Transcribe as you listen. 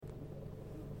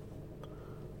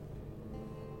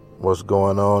What's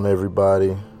going on,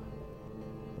 everybody?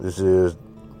 This is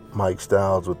Mike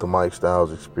Styles with the Mike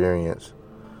Styles Experience.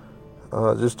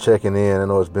 Just checking in. I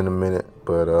know it's been a minute,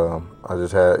 but I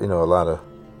just had, a lot of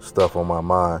stuff on my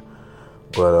mind.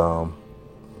 But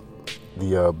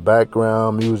the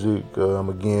background music,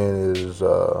 again, is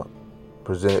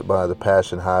presented by The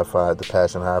Passion Hi-Fi,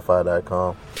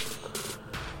 thepassionhifi.com.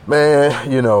 Man,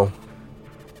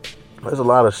 there's a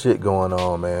lot of shit going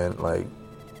on, man. Like,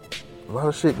 a lot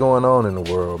of shit going on in the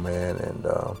world, man. And,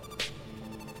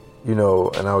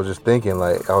 and I was just thinking,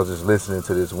 like, I was just listening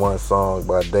to this one song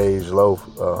by Dej Loaf,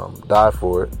 Die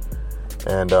For It.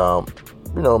 And,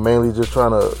 mainly just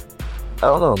trying to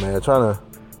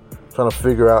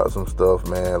figure out some stuff,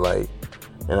 man. Like,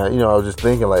 and I was just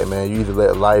thinking, like, man, you either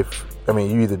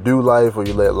do life or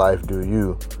you let life do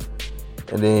you.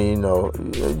 And then, you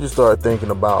just start thinking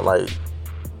about, like,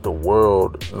 the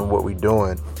world and what we're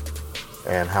doing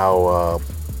and how,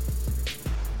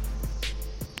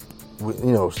 we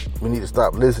need to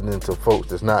stop listening to folks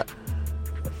that's not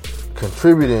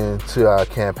contributing to our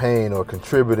campaign or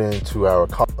contributing to our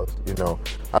cause.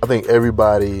 I think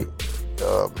everybody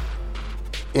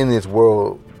in this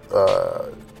world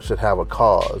should have a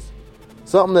cause,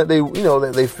 something that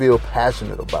they feel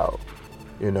passionate about,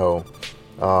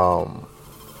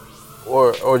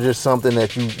 or just something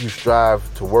that you strive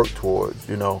to work towards,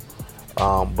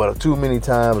 but too many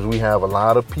times we have a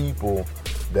lot of people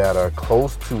that are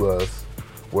close to us,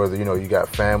 whether, you got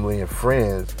family and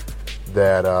friends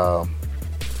that,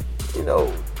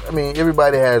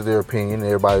 everybody has their opinion,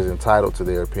 everybody's entitled to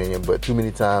their opinion, but too many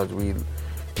times we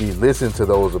listen to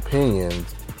those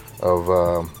opinions of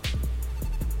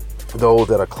those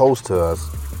that are close to us,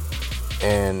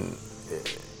 and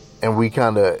we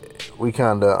kind of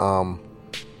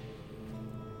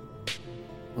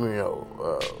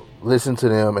listen to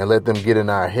them and let them get in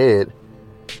our head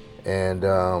and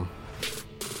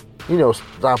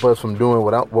stop us from doing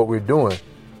what we're doing,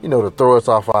 to throw us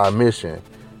off our mission,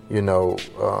 dealing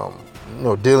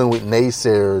with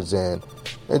naysayers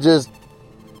and just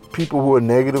people who are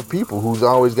negative people, who's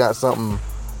always got something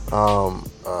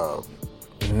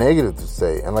negative to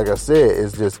say. And like I said,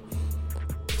 it's just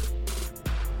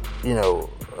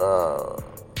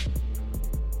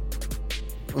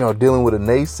dealing with a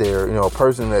naysayer, a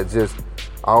person that just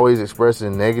always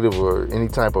expressing negative or any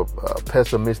type of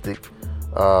pessimistic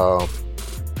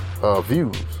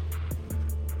views.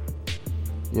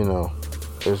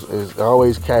 It's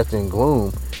always casting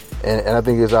gloom, and I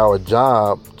think it's our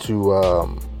job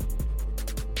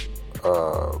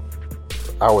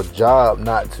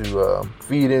not to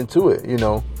feed into it.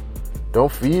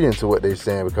 Don't feed into what they're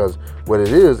saying, because what it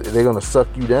is, they're gonna suck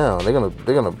you down. They're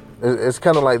gonna. It's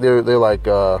kind of like they're like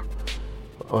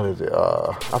what is it?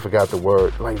 I forgot the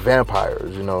word. Like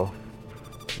vampires,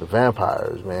 the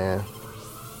vampires, man.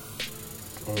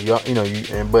 And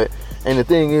and the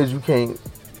thing is, you can't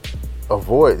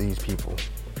avoid these people.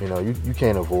 You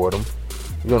can't avoid them.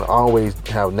 You're gonna always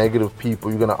have negative people.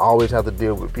 You're gonna always have to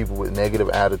deal with people with negative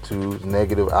attitudes,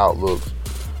 negative outlooks.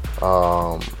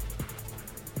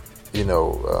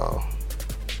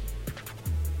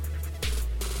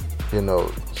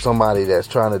 Somebody that's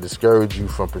trying to discourage you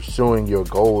from pursuing your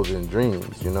goals and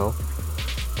dreams,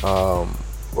 or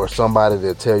somebody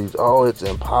that tell you, oh, it's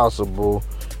impossible.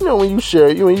 When you share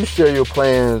your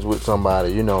plans with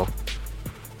somebody, you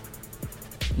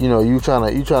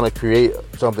trying to create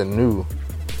something new,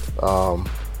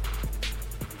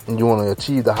 and you want to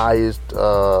achieve the highest,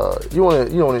 you want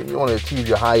to achieve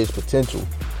your highest potential,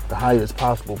 the highest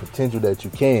possible potential that you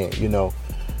can,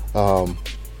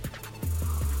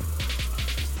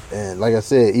 and like I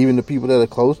said, even the people that are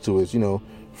close to us,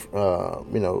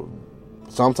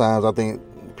 sometimes I think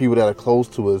people that are close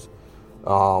to us,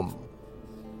 I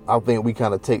think we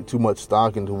kind of take too much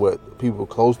stock into what people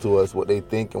close to us, what they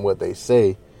think and what they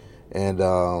say. And,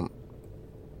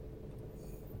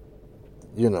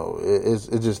 it's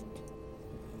just,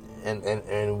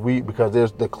 and we, because they're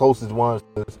the closest ones,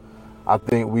 I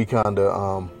think we kind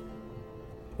of,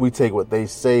 we take what they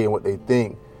say and what they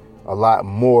think a lot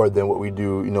more than what we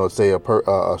do, say a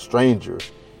stranger,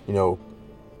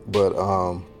 but,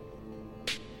 a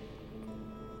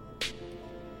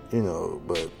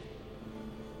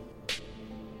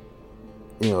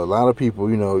lot of people,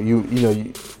 and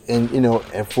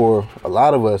for a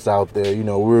lot of us out there,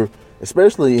 we're,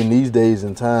 especially in these days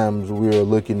and times, we're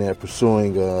looking at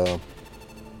pursuing, you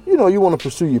want to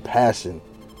pursue your passion,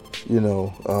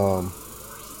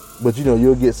 but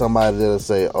you'll get somebody that'll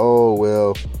say, oh,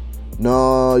 well,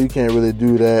 no, you can't really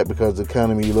do that because the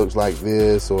economy looks like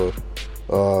this, or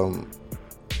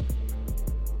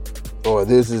or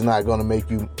this is not going to make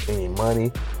you any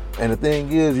money. And the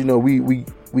thing is,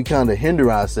 we kind of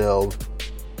hinder ourselves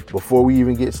before we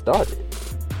even get started.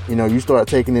 You start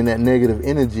taking in that negative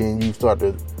energy and you start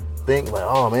to think like,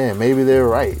 oh man, maybe they're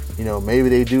right. Maybe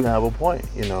they do have a point,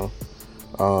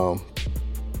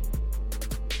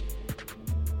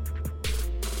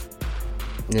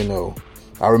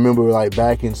 I remember like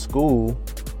back in school,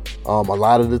 a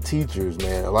lot of the teachers,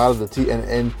 man,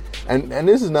 and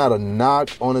this is not a knock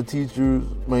on the teachers.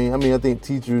 I think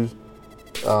teachers,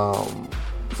 some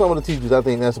of the teachers, I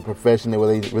think that's a profession where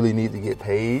they really need to get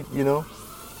paid,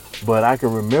 But I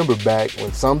can remember back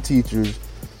when some teachers,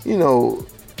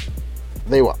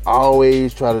 they would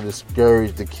always try to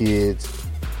discourage the kids,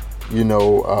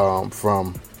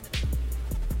 from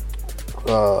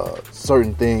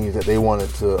certain things that they wanted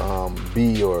to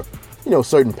be, or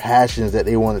certain passions that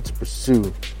they wanted to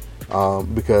pursue,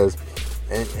 because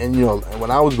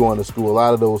when I was going to school, a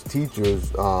lot of those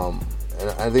teachers, and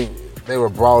I think they were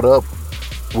brought up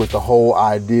with the whole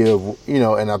idea of,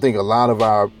 and I think a lot of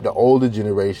the older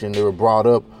generation, they were brought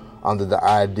up under the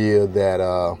idea that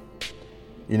of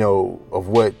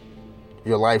what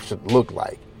your life should look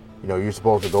like. You're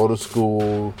supposed to go to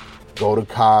school, go to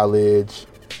college,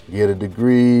 get a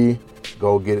degree,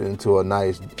 go get into a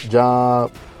nice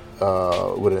job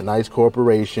with a nice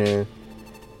corporation,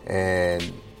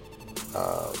 and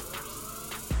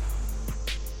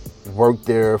work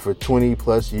there for 20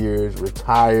 plus years,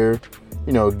 retire,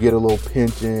 get a little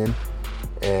pension,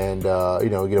 and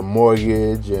get a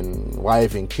mortgage and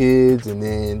wife and kids, and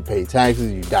then pay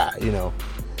taxes, you die,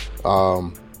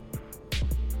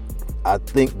 I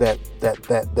think that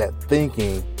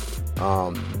thinking,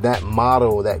 that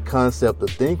model, that concept of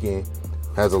thinking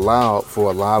has allowed for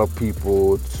a lot of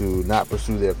people to not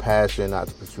pursue their passion, not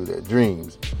to pursue their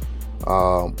dreams.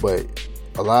 But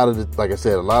a lot of like I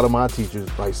said, a lot of my teachers,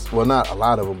 not a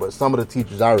lot of them, but some of the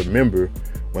teachers I remember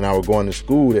when I was going to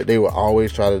school, that they would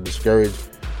always try to discourage,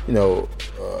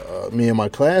 me and my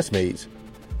classmates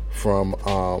from,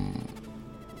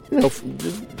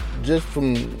 just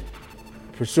from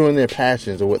pursuing their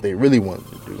passions or what they really wanted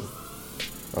to do.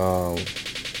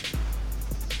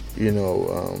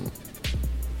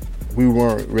 We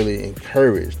weren't really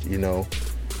encouraged, it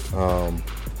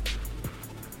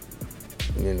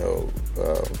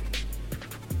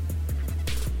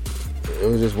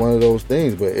was just one of those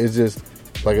things. But it's just,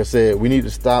 like I said, we need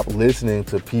to stop listening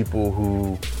to people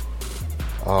who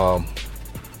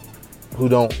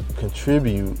don't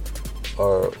contribute,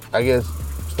 or I guess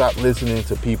stop listening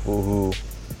to people who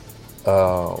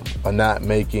are not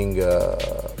making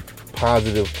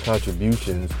positive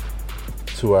contributions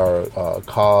to our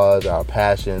cause, our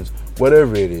passions,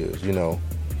 whatever it is, you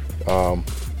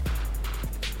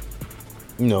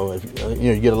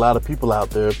get a lot of people out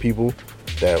there, people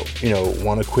that,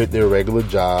 want to quit their regular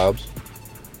jobs.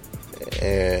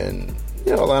 And,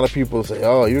 a lot of people say,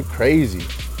 oh, you're crazy,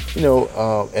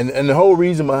 and the whole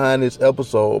reason behind this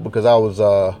episode, because I was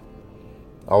on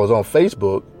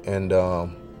Facebook, and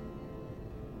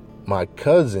my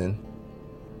cousin,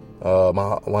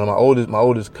 my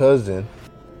oldest cousin,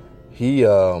 he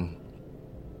was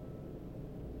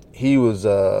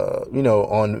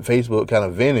on Facebook kind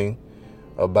of venting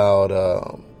about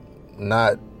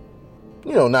not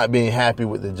being happy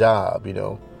with the job,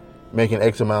 making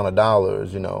X amount of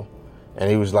dollars, and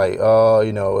he was like, oh,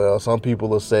 well, some people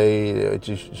will say that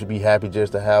you should be happy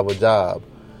just to have a job.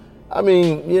 I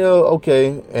mean,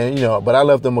 okay. And, but I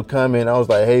left him a comment. I was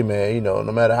like, hey, man, no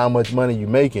matter how much money you're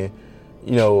making,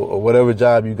 or whatever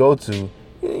job you go to,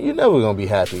 you're never going to be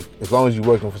happy as long as you're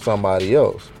working for somebody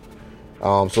else.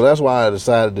 So that's why I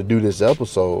decided to do this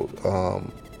episode. A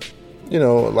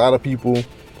lot of people,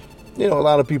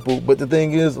 but the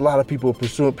thing is, a lot of people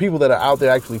that are out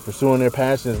there actually pursuing their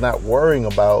passions, not worrying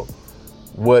about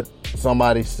what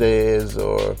somebody says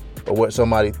or what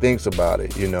somebody thinks about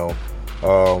it,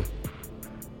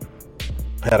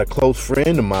 had a close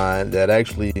friend of mine that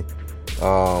actually,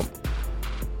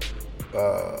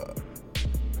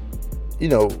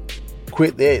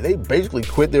 they basically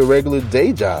quit their regular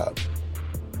day job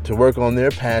to work on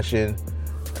their passion,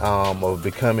 of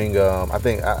becoming,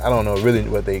 I don't know really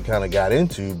what they kind of got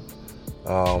into,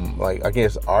 I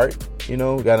guess art,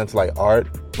 got into like art,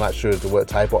 not sure as to what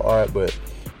type of art, but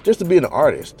just to be an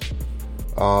artist.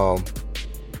 And,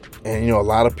 a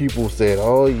lot of people said,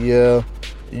 oh yeah,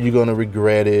 you're going to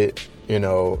regret it.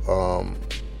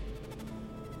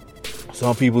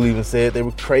 Some people even said they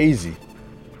were crazy,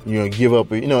 give up,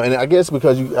 and I guess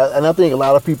because and I think a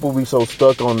lot of people be so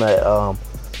stuck on that,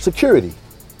 security,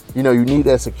 you need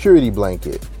that security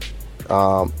blanket.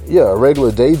 A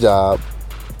regular day job,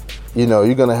 you're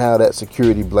going to have that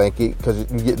security blanket because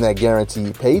you're getting that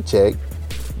guaranteed paycheck.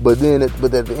 But at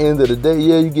the end of the day,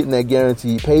 yeah, you're getting that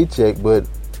guaranteed paycheck, but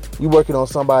you're working on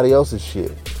somebody else's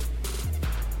shit.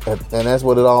 And that's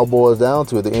what it all boils down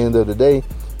to. At the end of the day,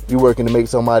 you're working to make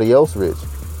somebody else rich.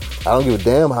 I don't give a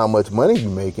damn how much money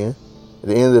you're making. At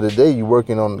the end of the day, you're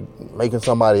working on making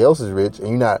somebody else's rich,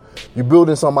 and you're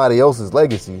building somebody else's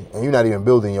legacy, and you're not even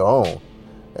building your own.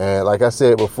 And like I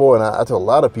said before, and I tell a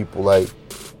lot of people, like,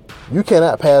 you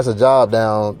cannot pass a job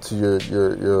down to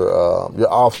your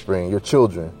offspring, your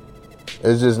children.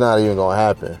 It's just not even gonna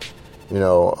happen. You're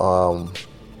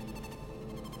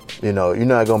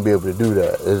not gonna be able to do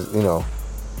that.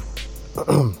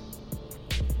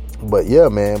 But yeah,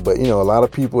 man. But a lot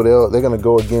of people they're gonna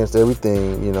go against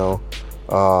everything.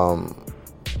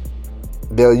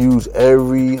 They'll use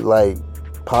every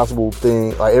possible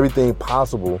thing, everything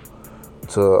possible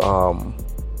to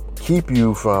keep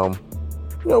you from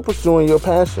pursuing your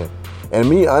passion. And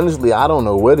me, honestly, I don't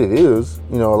know what it is.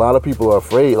 A lot of people are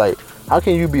afraid. Like, how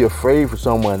can you be afraid for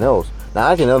someone else? Now,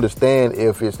 I can understand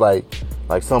if it's like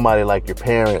somebody like your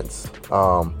parents,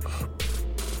 because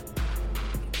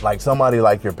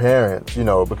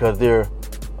they're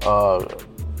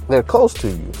close to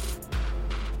you.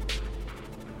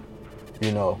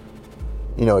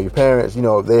 Your parents,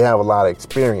 they have a lot of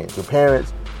experience. Your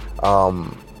parents,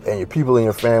 and your people in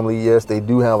your family, yes, they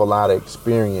do have a lot of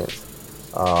experience.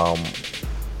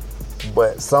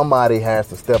 But somebody has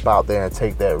to step out there and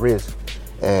take that risk.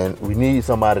 And we need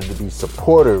somebody to be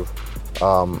supportive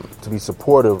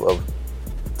of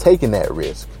taking that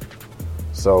risk.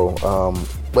 So,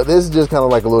 but this is just kind of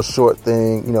like a little short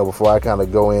thing, before I kind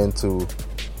of go into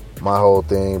my whole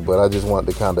thing. But I just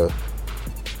wanted to kind of,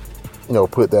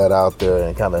 put that out there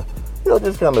and kind of,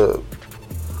 just kind of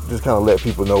let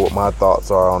people know what my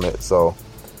thoughts are on it. So,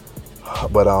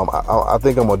 but I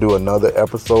think I'm gonna do another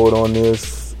episode on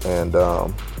this and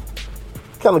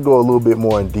kind of go a little bit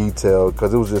more in detail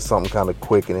because it was just something kind of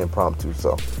quick and impromptu.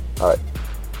 So, all right,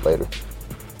 later.